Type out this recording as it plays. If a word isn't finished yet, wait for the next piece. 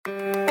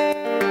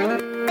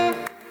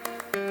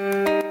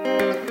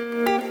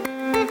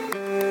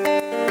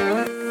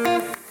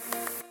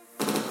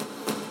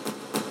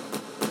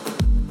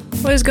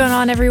What is going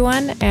on,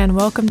 everyone, and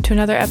welcome to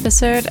another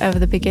episode of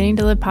the Beginning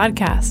to Live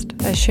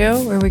podcast, a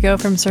show where we go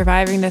from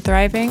surviving to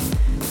thriving,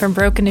 from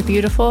broken to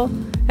beautiful.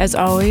 As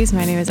always,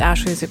 my name is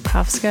Ashley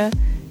Zukowska,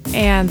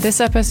 and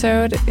this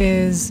episode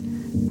is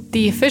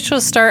the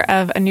official start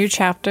of a new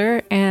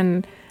chapter,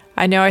 and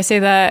I know I say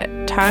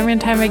that time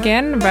and time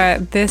again,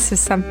 but this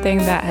is something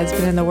that has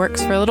been in the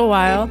works for a little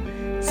while,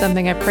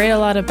 something I prayed a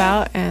lot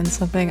about, and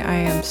something I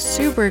am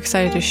super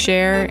excited to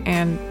share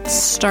and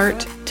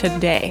start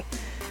today.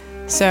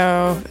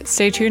 So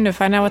stay tuned to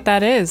find out what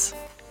that is.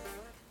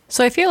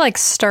 So I feel like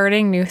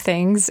starting new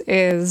things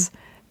is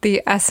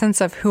the essence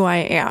of who I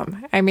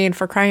am. I mean,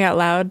 for crying out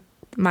loud,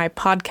 my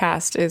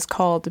podcast is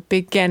called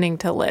Beginning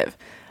to Live.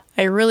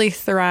 I really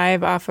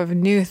thrive off of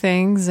new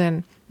things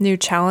and new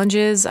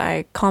challenges.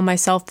 I call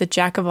myself the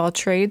jack of all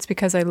trades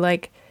because I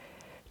like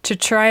to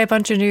try a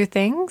bunch of new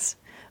things.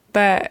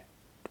 But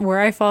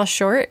where I fall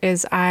short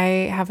is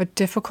I have a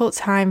difficult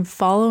time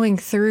following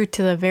through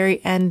to the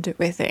very end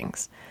with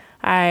things.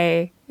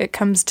 It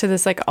comes to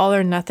this like all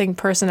or nothing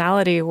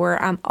personality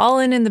where I'm all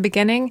in the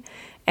beginning,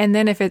 and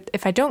then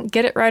if I don't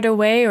get it right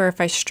away or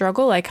if I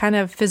struggle, I kind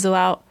of fizzle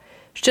out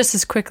just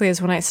as quickly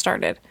as when I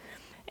started.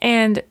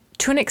 And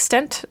to an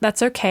extent,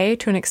 that's okay.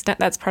 To an extent,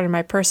 that's part of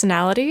my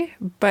personality.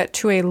 But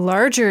to a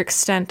larger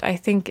extent, I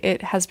think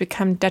it has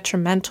become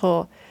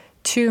detrimental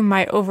to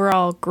my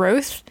overall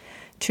growth,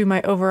 to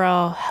my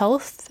overall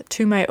health,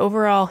 to my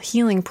overall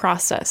healing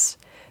process,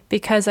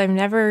 because I've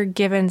never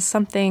given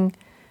something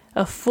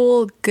a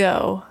full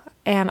go,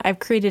 and I've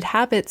created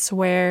habits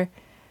where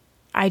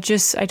I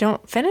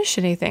don't finish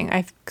anything.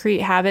 I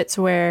create habits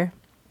where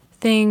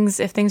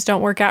if things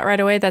don't work out right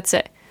away, that's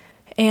it.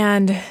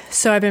 And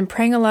so I've been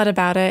praying a lot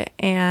about it,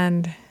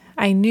 and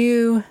I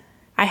knew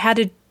I had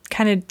to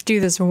kind of do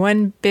this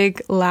one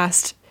big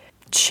last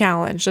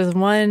challenge. There's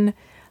one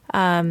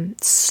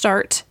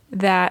start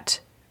that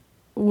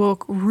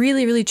will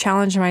really, really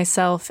challenge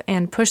myself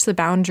and push the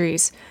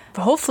boundaries,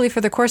 hopefully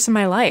for the course of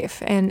my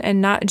life,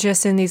 and not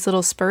just in these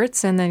little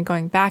spurts and then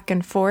going back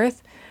and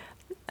forth.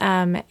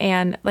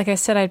 And like I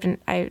said,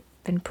 I've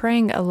been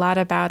praying a lot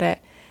about it,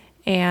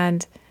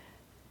 and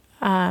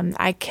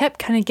I kept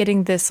kind of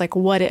getting this like,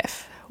 what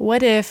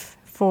if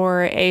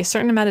for a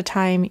certain amount of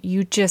time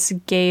you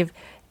just gave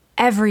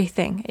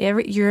everything,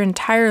 your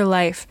entire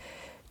life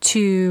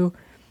to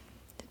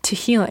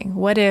healing?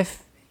 What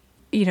if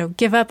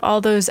give up all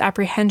those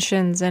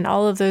apprehensions and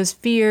all of those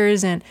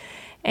fears and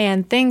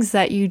things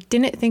that you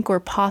didn't think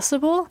were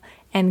possible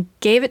and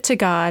gave it to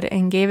God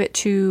and gave it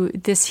to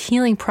this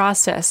healing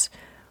process?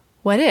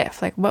 What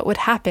if? Like, what would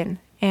happen?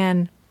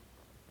 And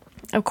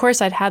of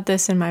course, I'd had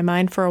this in my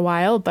mind for a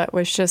while, but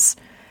was just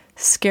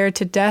scared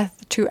to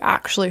death to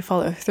actually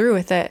follow through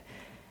with it.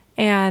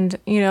 And,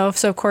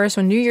 so of course,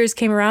 when New Year's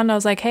came around, I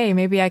was like, hey,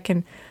 maybe I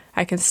can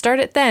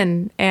start it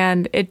then.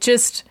 And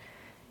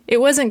it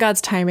wasn't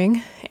God's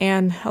timing,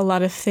 and a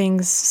lot of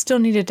things still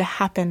needed to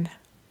happen,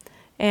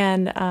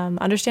 and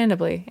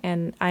understandably,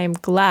 and I am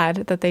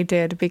glad that they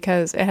did,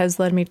 because it has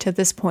led me to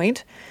this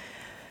point.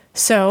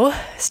 So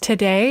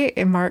today,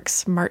 it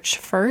marks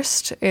March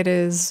 1st. It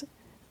is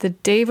the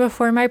day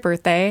before my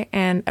birthday,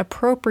 and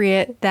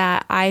appropriate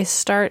that I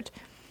start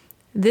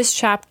this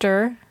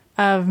chapter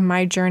of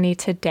my journey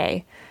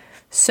today.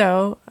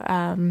 So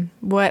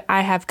what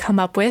I have come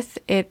up with,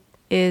 it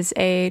is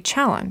a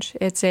challenge.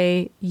 It's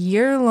a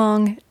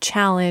year-long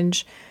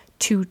challenge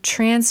to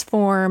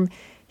transform,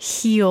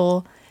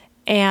 heal,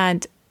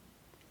 and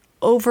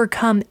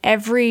overcome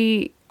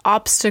every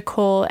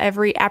obstacle,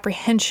 every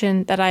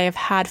apprehension that I have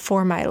had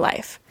for my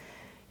life.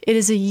 It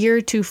is a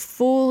year to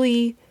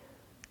fully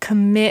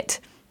commit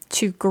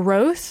to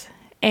growth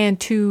and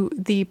to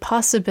the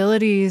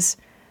possibilities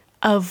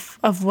of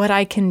what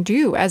I can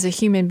do as a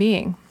human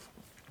being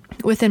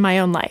within my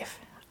own life.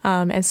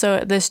 And so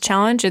this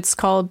challenge, it's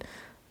called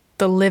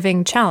the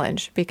Living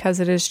Challenge,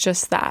 because it is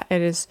just that.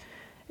 It is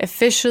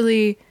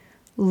officially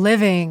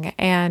living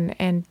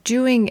and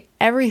doing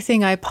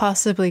everything I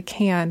possibly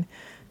can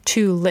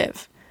to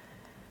live.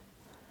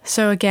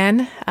 So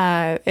again,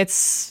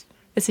 it's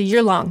a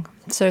year long.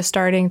 So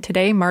starting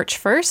today,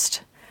 March 1st,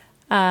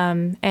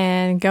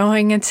 and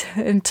going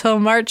until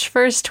March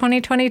 1st,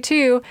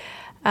 2022,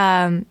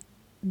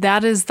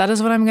 that is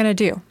what I'm going to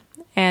do.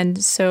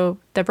 And so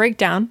the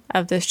breakdown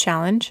of this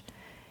challenge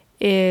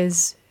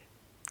is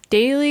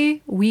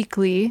daily,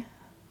 weekly,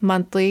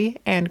 monthly,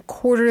 and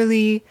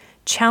quarterly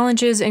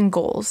challenges and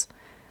goals.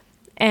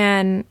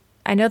 And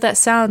I know that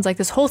sounds like,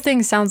 this whole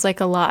thing sounds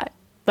like a lot,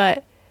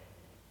 but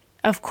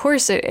of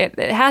course it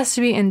has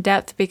to be in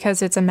depth,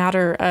 because it's a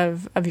matter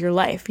of your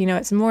life.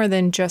 It's more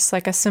than just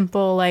like a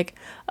simple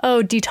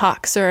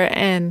detox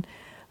or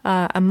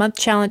a month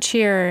challenge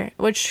here,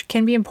 which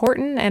can be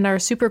important and are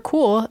super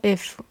cool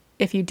if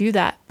you do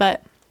that.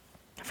 But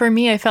for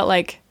me, I felt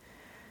like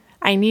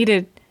I need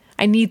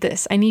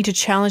this. I need to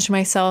challenge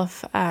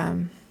myself.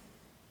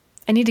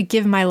 I need to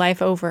give my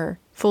life over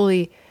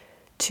fully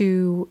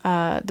to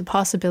the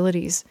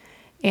possibilities.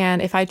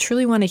 And if I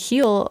truly want to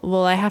heal,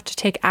 well, I have to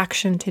take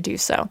action to do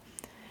so.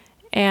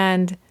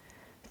 And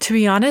To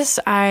be honest,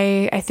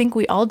 I think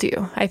we all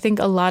do. I think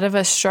a lot of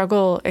us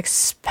struggle,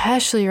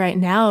 especially right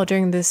now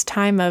during this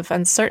time of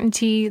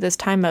uncertainty, this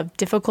time of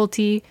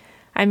difficulty.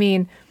 I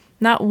mean,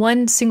 not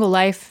one single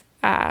life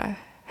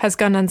has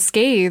gone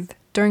unscathed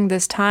during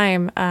this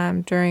time,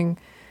 during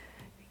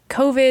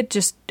COVID.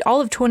 Just all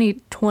of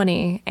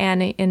 2020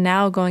 and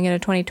now going into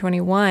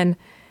 2021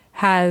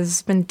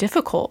 has been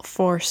difficult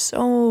for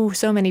so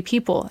many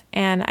people.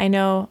 And I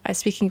know,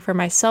 speaking for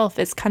myself,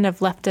 it's kind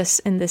of left us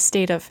in this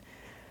state of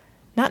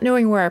not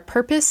knowing where our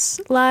purpose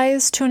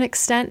lies to an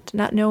extent,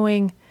 not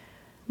knowing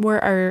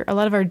where a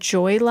lot of our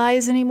joy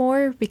lies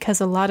anymore, because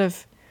a lot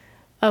of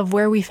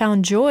where we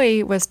found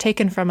joy was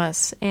taken from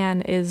us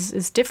and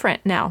is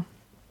different now.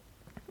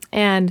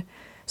 And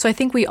so I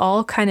think we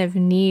all kind of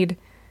need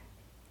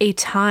a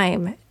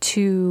time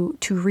to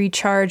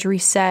recharge,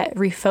 reset,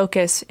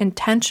 refocus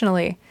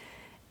intentionally,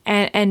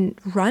 and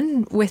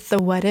run with the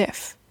what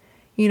if.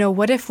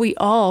 What if we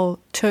all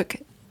took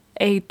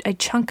a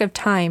chunk of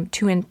time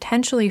to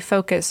intentionally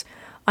focus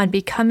on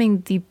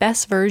becoming the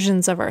best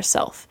versions of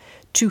ourselves,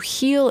 to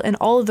heal in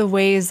all of the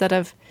ways that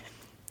have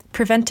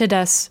prevented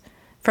us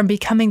from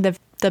becoming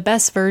the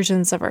best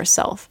versions of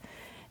ourselves.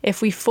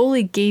 If we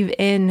fully gave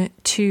in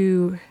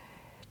to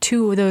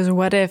those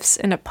what ifs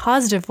in a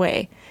positive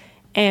way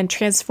and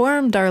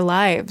transformed our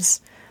lives,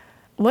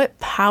 what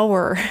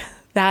power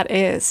that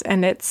is.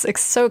 And it's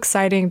so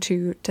exciting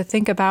to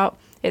think about.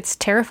 It's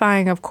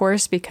terrifying, of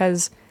course,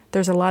 because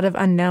there's a lot of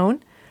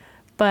unknown,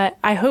 but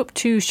I hope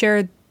to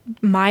share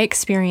my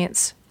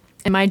experience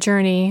and my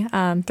journey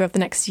throughout the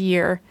next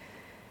year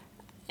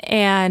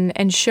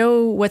and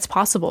show what's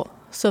possible,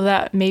 so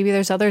that maybe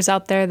there's others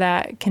out there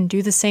that can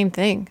do the same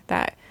thing,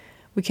 that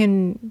we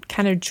can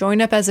kind of join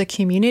up as a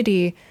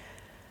community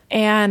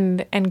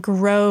and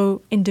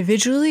grow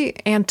individually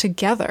and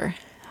together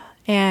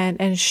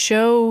and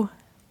show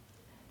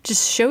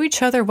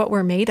each other what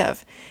we're made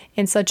of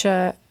in such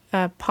a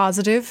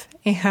positive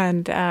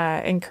and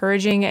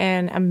encouraging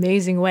and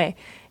amazing way.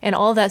 And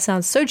all of that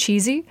sounds so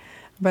cheesy,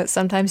 but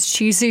sometimes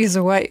cheesy is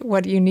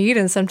what you need,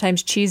 and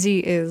sometimes cheesy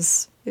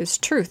is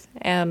truth.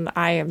 And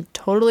I am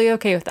totally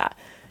okay with that.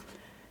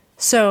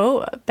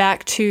 So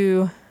back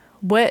to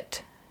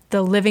what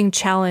the Living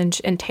Challenge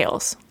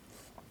entails.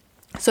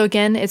 So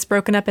again, it's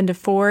broken up into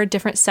 4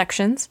 different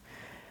sections,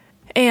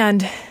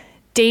 and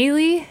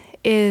daily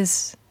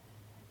is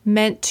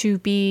meant to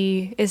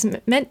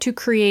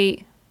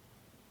create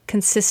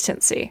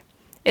consistency.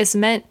 It's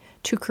meant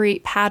to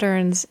create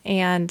patterns,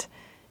 and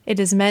it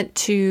is meant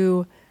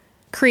to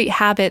create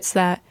habits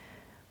that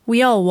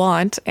we all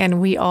want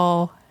and we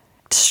all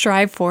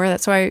strive for.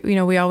 That's why,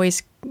 we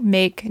always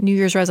make New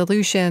Year's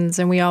resolutions,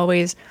 and we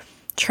always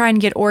try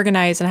and get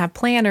organized and have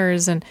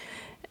planners and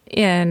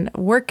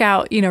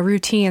workout,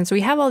 routines. We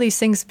have all these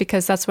things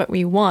because that's what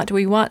we want.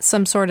 We want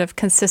some sort of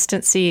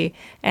consistency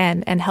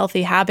and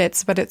healthy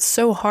habits, but it's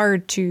so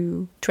hard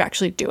to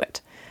actually do it.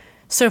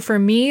 So for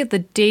me, the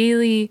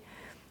daily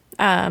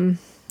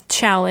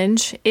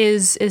challenge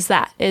is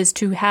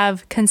to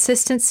have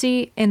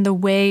consistency in the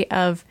way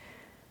of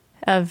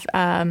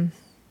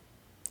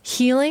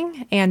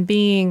healing and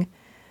being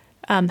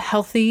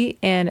healthy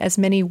in as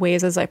many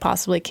ways as I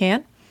possibly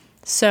can.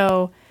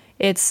 So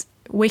it's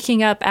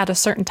waking up at a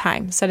certain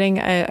time, setting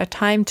a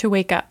time to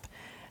wake up,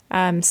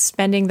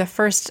 spending the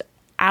first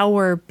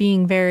hour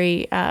being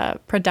very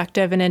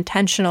productive and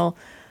intentional.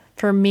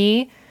 For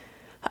me,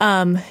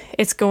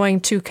 it's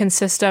going to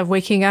consist of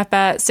waking up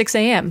at 6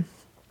 a.m.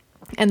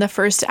 and the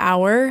first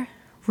hour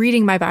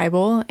reading my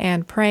Bible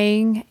and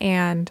praying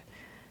and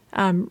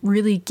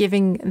really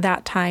giving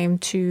that time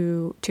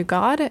to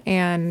God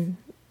and,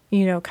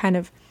 kind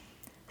of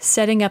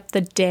setting up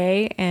the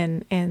day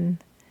in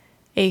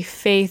a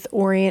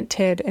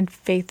faith-oriented and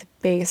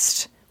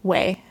faith-based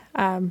way,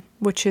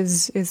 which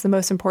is the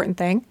most important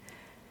thing.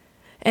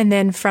 And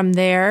then from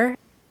there,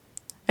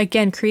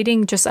 again,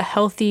 creating just a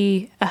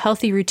healthy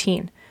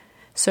routine.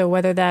 So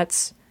whether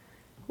that's,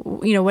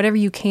 whatever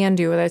you can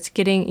do, whether it's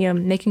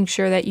getting, making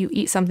sure that you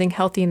eat something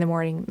healthy in the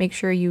morning, make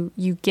sure you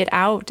get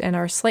out and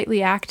are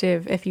slightly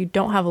active if you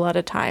don't have a lot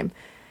of time,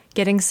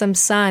 getting some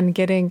sun,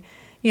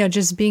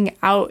 just being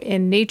out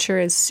in nature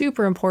is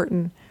super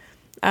important.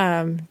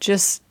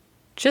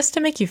 Just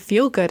to make you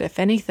feel good, if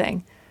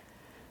anything.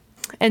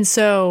 And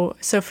so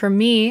for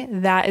me,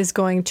 that is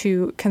going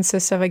to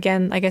consist of,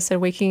 again, like I said,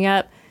 waking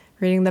up,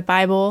 reading the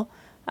Bible,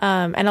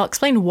 and I'll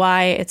explain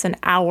why it's an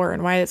hour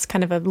and why it's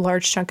kind of a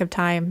large chunk of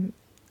time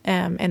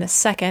in a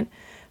second.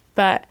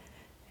 But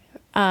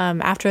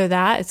after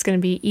that, it's going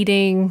to be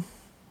eating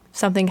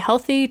something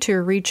healthy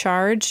to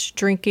recharge,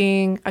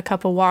 drinking a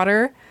cup of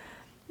water,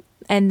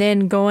 and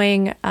then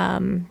going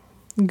on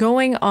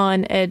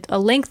a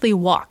lengthy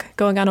walk,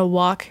 going on a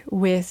walk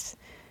with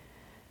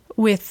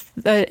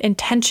the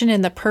intention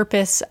and the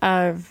purpose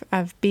of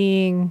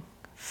being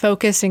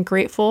focused and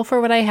grateful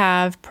for what I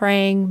have,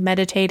 praying,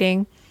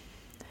 meditating,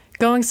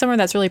 going somewhere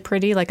that's really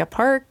pretty, like a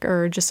park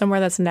or just somewhere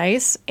that's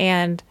nice,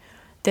 and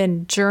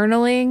then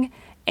journaling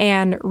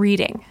and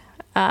reading.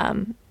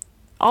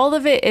 All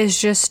of it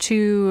is just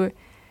to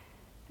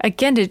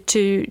again,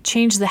 to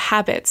change the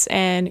habits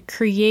and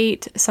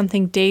create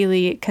something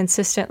daily,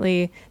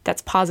 consistently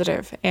that's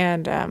positive.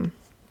 And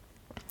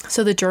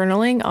so the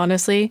journaling,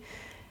 honestly,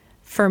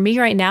 for me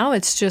right now,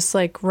 it's just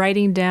like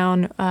writing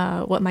down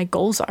what my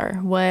goals are,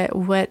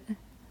 what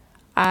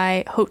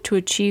I hope to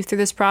achieve through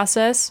this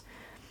process,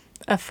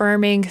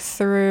 affirming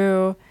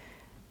through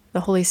the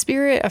Holy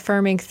Spirit,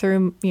 affirming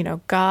through,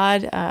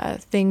 God,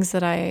 things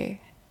that I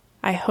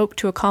hope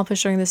to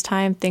accomplish during this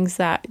time, things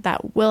that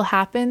will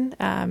happen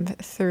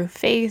through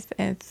faith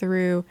and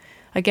through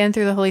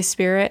the Holy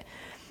Spirit,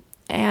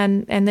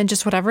 and then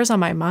just whatever's on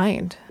my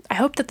mind. I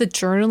hope that the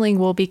journaling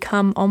will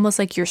become almost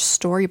like your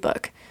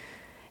storybook,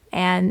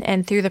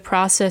 and through the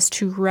process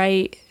to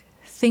write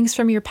things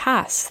from your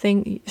past,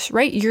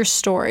 write your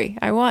story.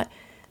 I want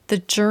the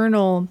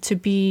journal to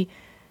be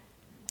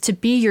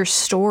your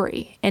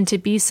story and to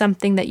be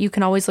something that you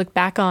can always look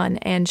back on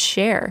and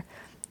share,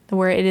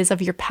 where it is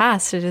of your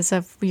past, it is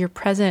of your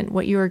present,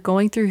 what you are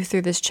going through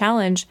this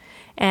challenge,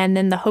 and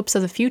then the hopes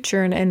of the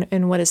future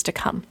and what is to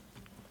come.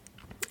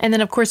 And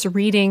then, of course,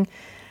 reading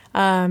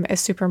is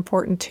super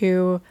important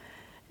too,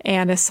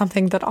 and is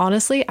something that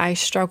honestly I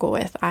struggle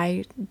with.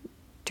 I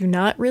do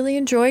not really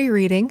enjoy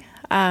reading.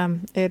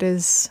 That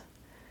is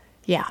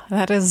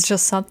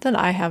just something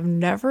I have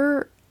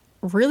never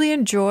really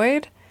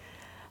enjoyed.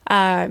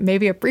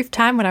 Maybe a brief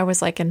time when I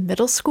was like in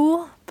middle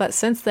school, but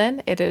since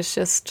then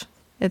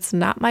it's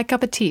not my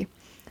cup of tea.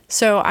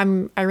 So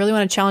I really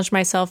want to challenge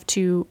myself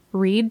to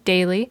read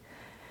daily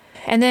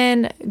and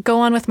then go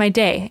on with my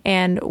day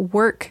and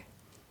work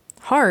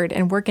hard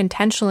and work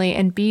intentionally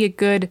and be a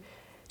good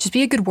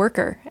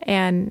worker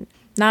and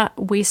not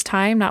waste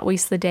time, not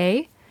waste the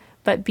day,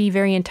 but be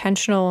very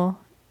intentional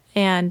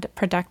and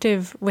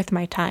productive with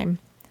my time.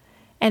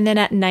 And then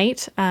at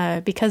night,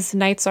 because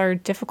nights are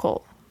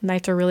difficult,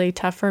 nights are really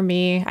tough for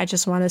me. I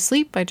just want to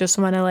sleep. I just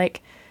want to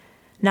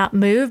not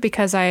move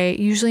because I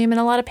usually am in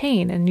a lot of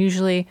pain and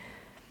usually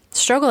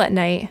struggle at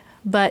night.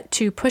 But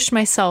to push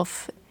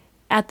myself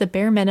at the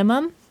bare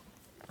minimum,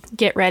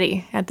 get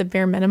ready at the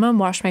bare minimum,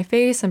 wash my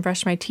face and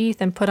brush my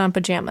teeth and put on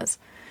pajamas,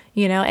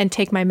 and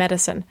take my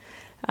medicine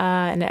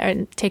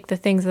and take the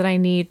things that I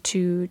need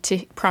to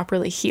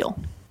properly heal.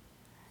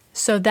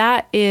 So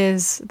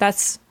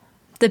that's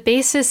the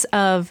basis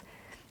of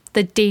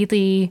the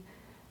daily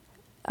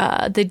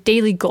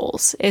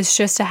goals, is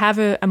just to have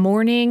a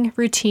morning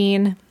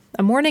routine,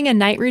 a morning and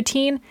night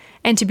routine,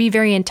 and to be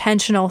very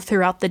intentional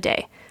throughout the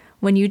day.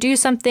 When you do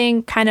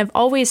something, kind of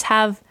always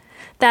have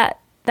that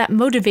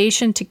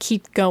motivation to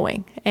keep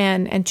going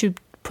and to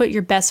put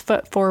your best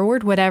foot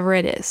forward, whatever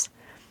it is.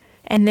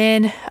 And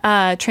then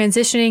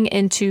transitioning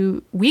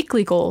into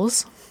weekly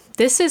goals.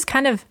 This is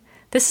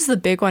the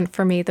big one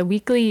for me. The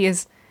weekly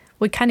is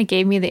what kind of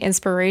gave me the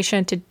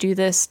inspiration to do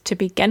this to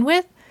begin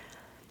with.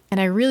 And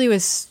I really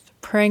was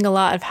praying a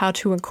lot of how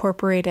to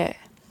incorporate it.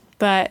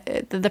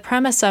 But the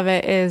premise of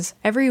it is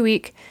every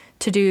week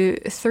to do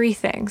 3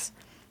 things.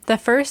 The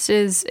first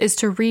is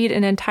to read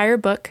an entire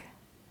book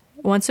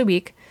once a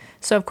week.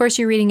 So of course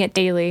you're reading it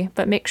daily,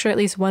 but make sure at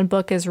least one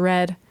book is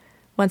read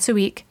once a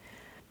week.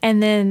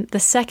 And then the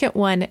second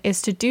one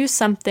is to do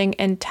something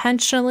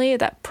intentionally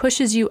that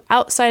pushes you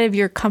outside of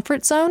your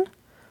comfort zone.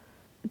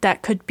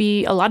 That could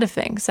be a lot of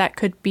things. That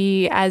could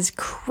be as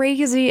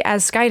crazy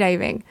as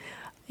skydiving.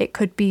 It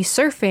could be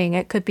surfing.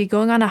 It could be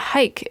going on a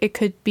hike. It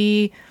could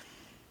be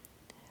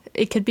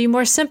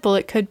more simple.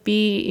 It could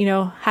be,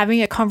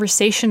 having a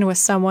conversation with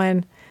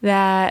someone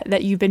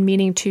that you've been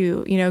meaning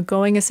to,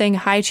 going and saying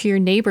hi to your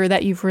neighbor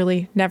that you've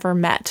really never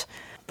met.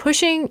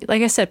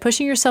 Like I said,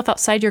 pushing yourself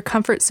outside your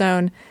comfort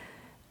zone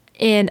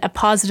in a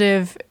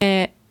positive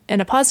way,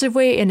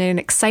 in an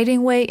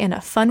exciting way, in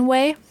a fun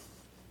way.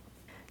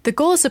 The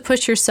goal is to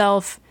push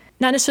yourself,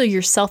 not necessarily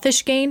your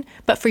selfish gain,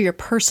 but for your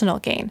personal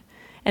gain.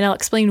 And I'll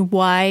explain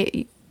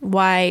why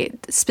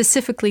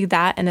specifically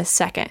that in a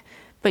second.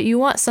 But you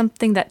want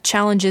something that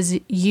challenges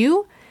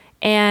you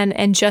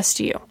and just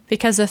you.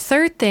 Because the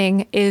third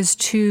thing is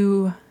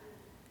to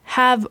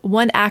have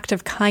one act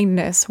of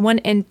kindness, one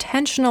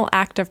intentional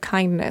act of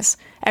kindness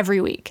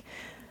every week.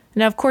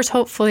 Now, of course,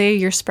 hopefully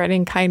you're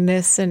spreading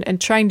kindness and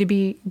trying to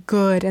be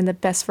good and the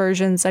best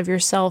versions of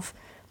yourself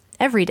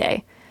every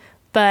day.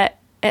 But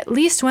at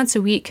least once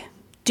a week,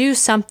 do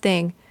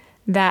something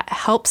that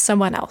helps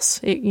someone else.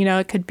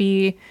 It could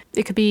be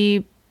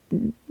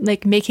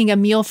like making a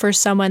meal for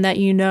someone that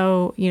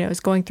is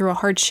going through a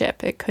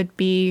hardship. It could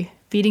be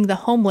feeding the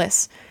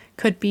homeless.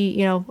 Could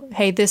be,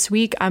 hey, this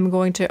week I'm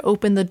going to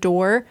open the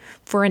door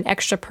for an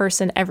extra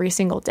person every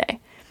single day.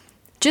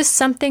 Just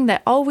something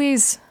that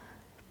always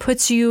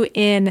puts you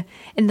in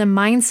the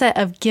mindset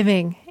of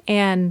giving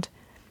and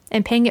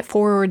paying it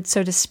forward,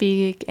 so to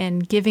speak,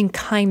 and giving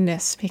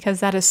kindness, because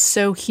that is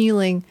so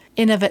healing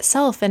in of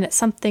itself. And it's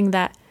something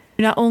that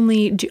not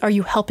only are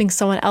you helping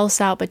someone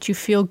else out, but you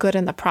feel good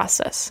in the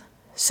process.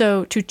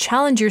 So to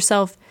challenge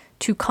yourself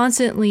to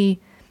constantly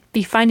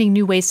be finding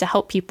new ways to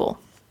help people.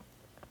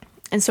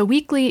 And so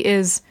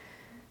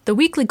the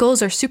weekly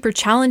goals are super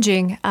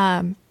challenging,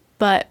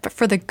 but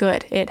for the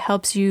good. It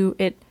helps you,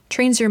 it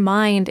trains your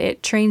mind.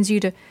 It trains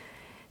you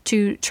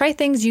to try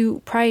things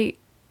you probably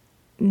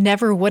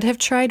never would have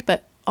tried,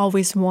 but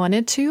always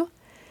wanted to.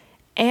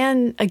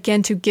 And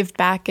again, to give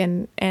back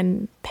and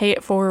pay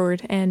it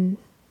forward and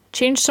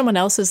change someone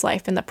else's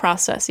life in the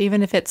process,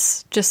 even if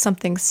it's just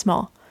something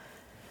small.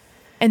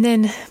 And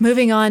then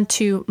moving on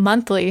to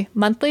monthly.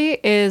 Monthly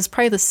is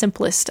probably the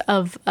simplest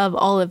of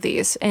all of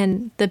these.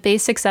 And the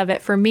basics of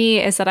it for me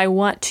is that I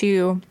want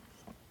to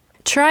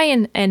try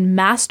and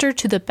master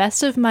to the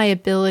best of my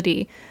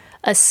ability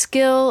a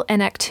skill, an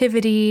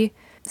activity,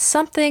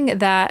 something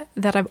that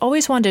I've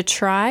always wanted to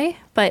try,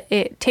 but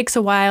it takes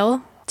a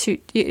while to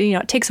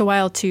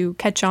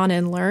catch on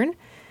and learn.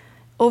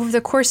 Over the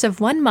course of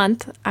 1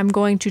 month, I'm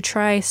going to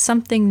try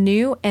something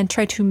new and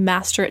try to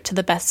master it to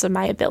the best of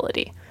my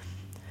ability.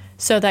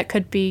 So that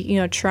could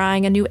be,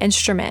 trying a new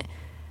instrument,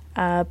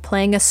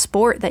 playing a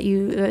sport that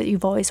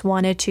you've always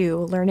wanted to,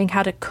 learning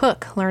how to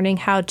cook, learning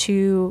how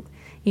to,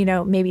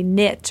 maybe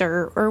knit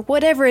or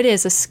whatever it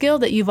is, a skill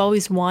that you've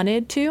always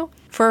wanted to.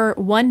 For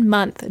 1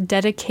 month,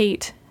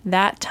 dedicate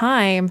that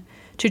time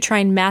to try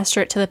and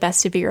master it to the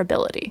best of your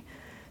ability.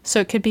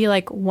 So it could be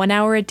like 1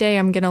 hour a day,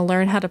 I'm going to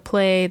learn how to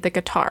play the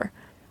guitar.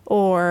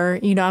 Or,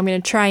 I'm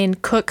going to try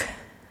and cook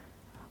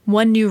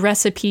one new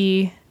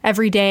recipe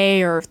every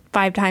day or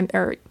five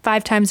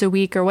times a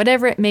week or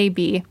whatever it may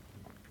be.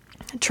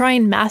 Try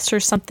and master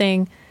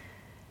something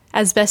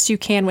as best you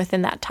can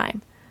within that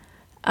time.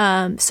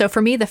 So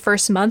for me, the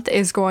first month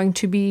is going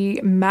to be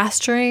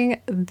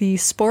mastering the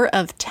sport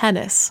of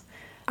tennis.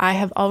 I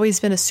have always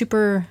been a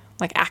super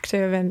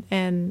active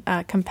and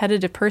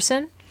competitive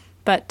person,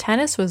 but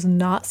tennis was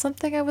not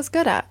something I was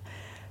good at.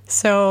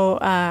 So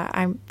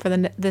I'm for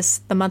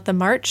the month of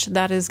March,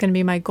 that is going to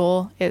be my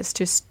goal, is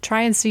to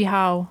try and see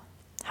how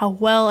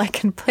well I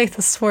can play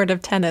the sport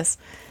of tennis.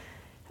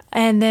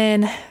 And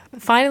then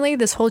finally,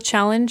 this whole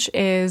challenge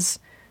is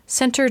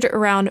centered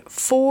around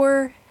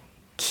 4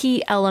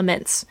 key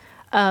elements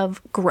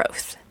of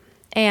growth.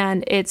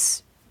 And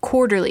it's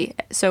quarterly.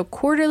 So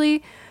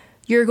quarterly,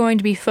 you're going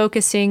to be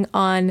focusing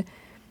on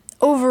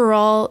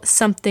overall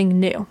something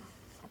new.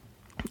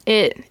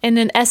 And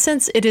in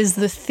essence, it is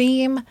the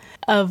theme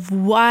of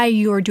why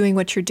you are doing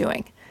what you're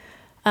doing.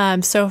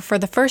 So for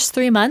the first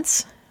 3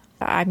 months,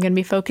 I'm going to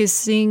be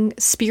focusing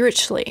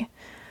spiritually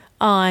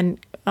on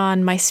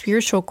my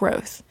spiritual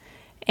growth.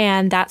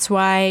 And that's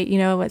why,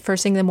 at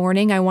first thing in the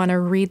morning, I want to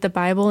read the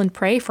Bible and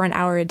pray for an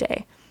hour a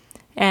day.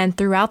 And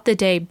throughout the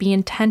day, be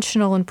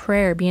intentional in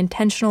prayer, be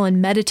intentional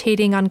in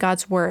meditating on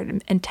God's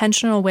word,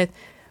 intentional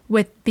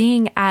with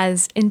being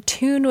as in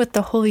tune with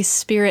the Holy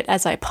Spirit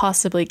as I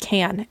possibly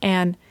can,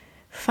 and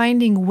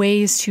finding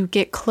ways to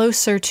get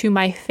closer to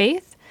my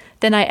faith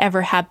than I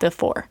ever have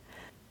before.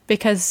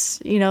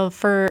 Because,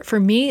 for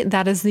me,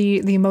 that is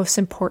the most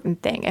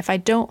important thing. If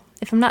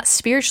I'm not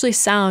spiritually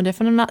sound, if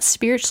I'm not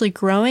spiritually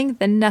growing,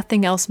 then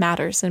nothing else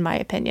matters, in my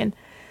opinion.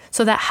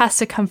 So that has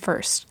to come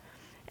first.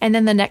 And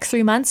then the next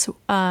 3 months,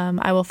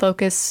 I will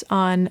focus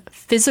on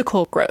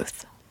physical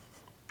growth,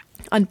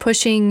 on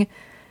pushing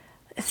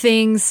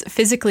things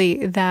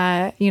physically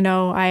that,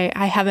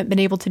 I haven't been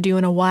able to do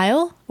in a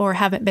while or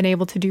haven't been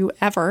able to do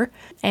ever,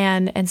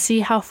 and see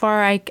how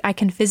far I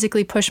can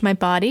physically push my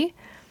body.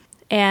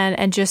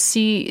 And just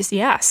see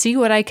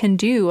what I can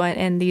do,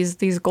 and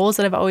these goals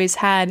that I've always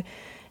had,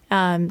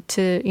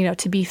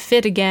 to be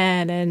fit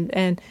again,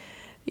 and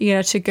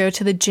to go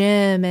to the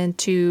gym and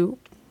to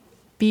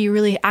be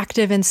really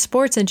active in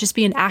sports and just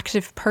be an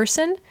active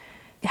person.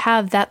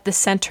 Have that the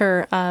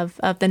center of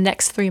the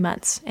next 3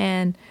 months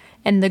and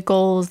the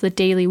goals, the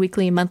daily,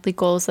 weekly, monthly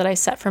goals that I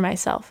set for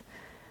myself.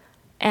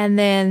 And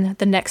then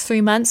the next 3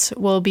 months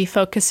will be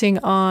focusing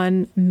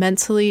on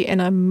mentally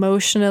and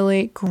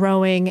emotionally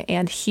growing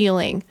and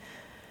healing,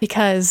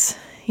 because,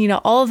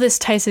 all of this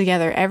ties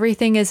together.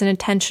 Everything is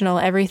intentional.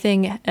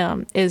 Everything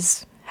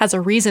has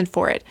a reason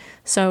for it.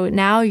 So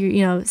now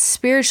you're,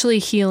 spiritually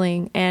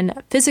healing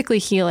and physically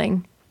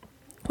healing,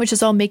 which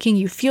is all making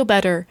you feel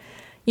better.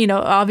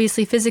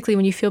 Obviously physically,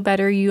 when you feel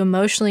better, you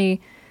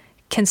emotionally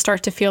can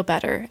start to feel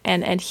better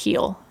and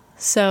heal.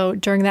 So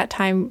during that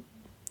time,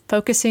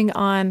 focusing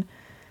on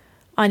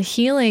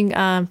healing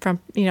from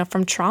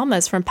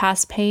traumas, from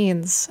past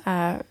pains,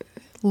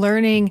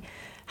 learning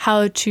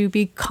how to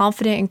be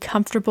confident and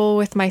comfortable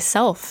with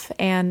myself,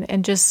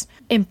 and just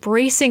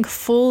embracing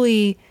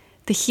fully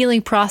the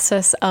healing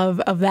process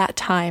of that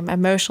time,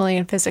 emotionally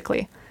and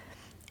physically.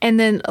 And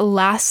then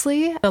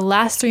lastly, the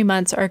last 3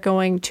 months are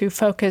going to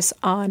focus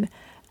on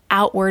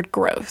outward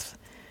growth.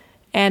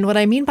 And what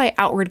I mean by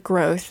outward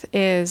growth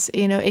is,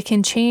 it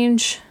can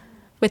change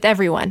with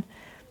everyone.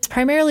 It's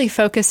primarily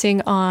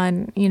focusing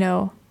on,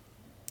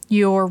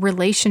 your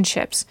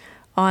relationships,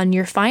 on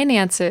your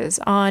finances,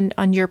 on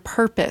your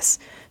purpose.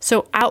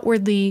 So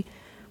outwardly,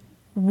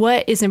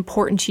 what is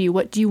important to you?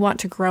 What do you want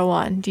to grow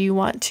on? Do you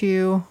want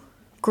to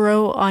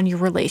grow on your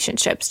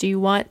relationships? Do you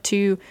want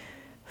to,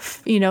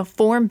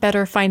 form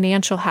better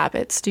financial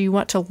habits? Do you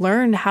want to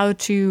learn how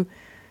to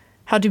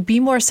be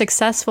more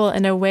successful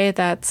in a way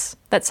that's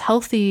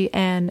healthy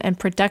and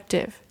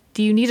productive?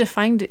 Do you need to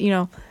find,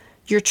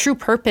 your your true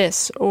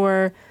purpose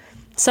or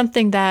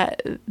something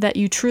that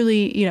you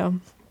truly,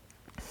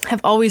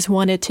 have always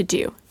wanted to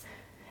do.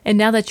 And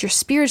now that you're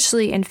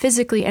spiritually and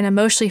physically and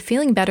emotionally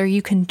feeling better,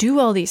 you can do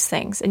all these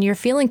things, and you're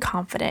feeling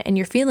confident and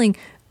you're feeling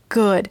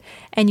good,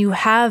 and you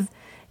have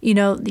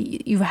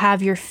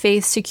your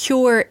faith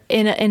secure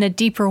in a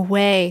deeper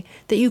way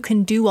that you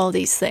can do all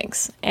these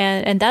things.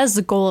 And that is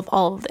the goal of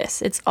all of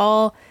this. It's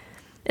a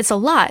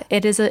lot.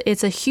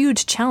 It's a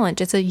huge challenge.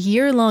 It's a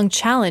year-long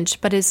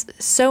challenge, but it's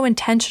so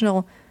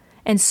intentional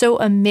and so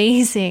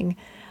amazing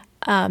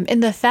in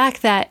the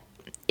fact that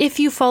if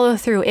you follow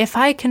through, if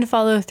I can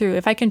follow through,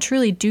 if I can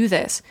truly do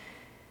this,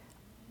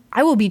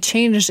 I will be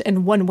changed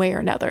in one way or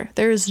another.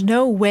 There's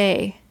no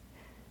way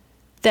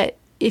that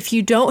if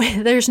you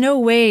don't, there's no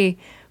way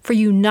for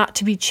you not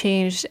to be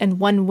changed in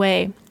one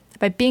way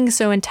by being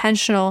so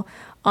intentional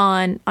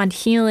on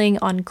healing,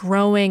 on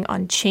growing,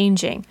 on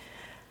changing.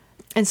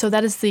 And so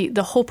that is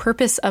the whole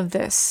purpose of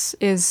this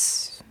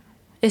is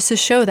to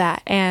show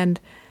that. And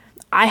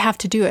I have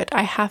to do it.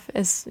 I have,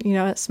 as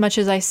much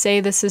as I say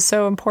this is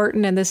so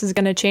important and this is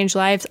going to change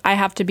lives, I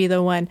have to be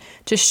the one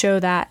to show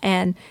that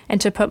and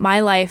to put my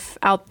life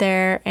out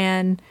there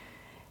and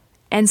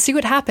see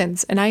what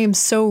happens. And I am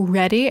so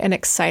ready and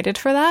excited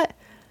for that.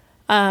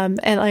 And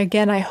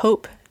again, I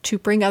hope to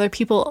bring other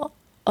people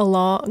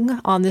along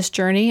on this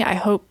journey. I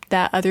hope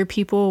that other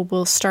people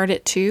will start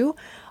it too.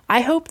 I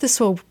hope this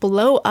will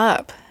blow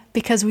up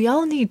because we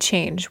all need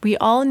change. We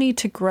all need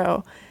to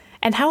grow.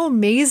 And how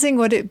amazing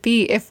would it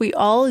be if we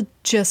all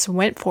just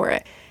went for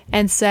it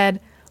and said,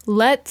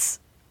 let's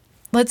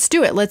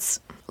do it.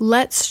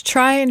 Let's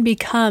try and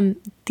become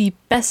the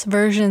best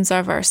versions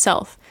of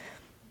ourselves.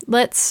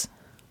 Let's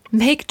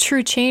make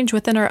true change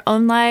within our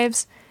own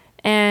lives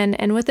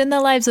and within the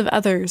lives of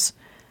others.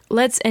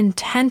 Let's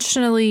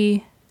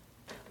intentionally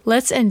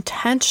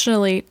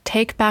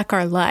take back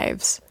our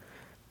lives.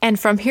 And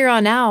from here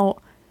on out,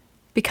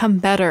 become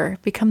better,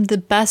 become the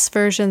best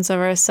versions of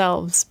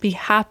ourselves, be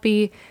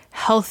happy,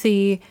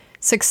 healthy,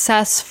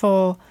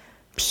 successful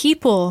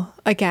people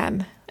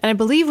again. And I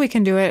believe we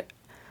can do it.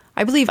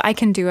 I believe I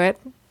can do it.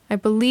 I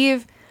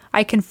believe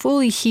I can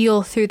fully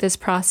heal through this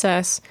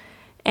process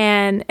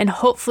and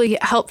hopefully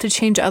help to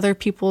change other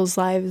people's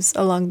lives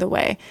along the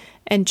way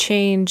and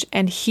change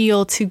and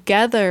heal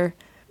together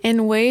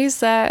in ways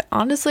that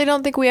honestly I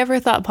don't think we ever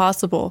thought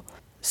possible.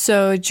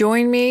 So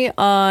join me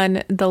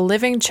on the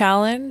Living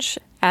Challenge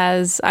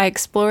as I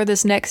explore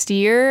this next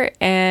year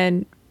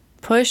and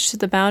push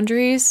the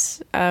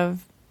boundaries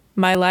of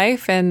my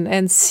life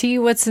and see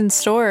what's in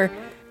store.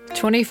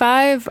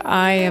 25,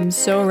 I am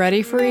so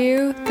ready for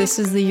you. This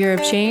is the year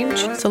of change.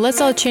 So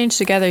let's all change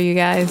together, you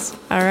guys.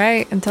 All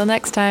right, until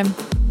next time.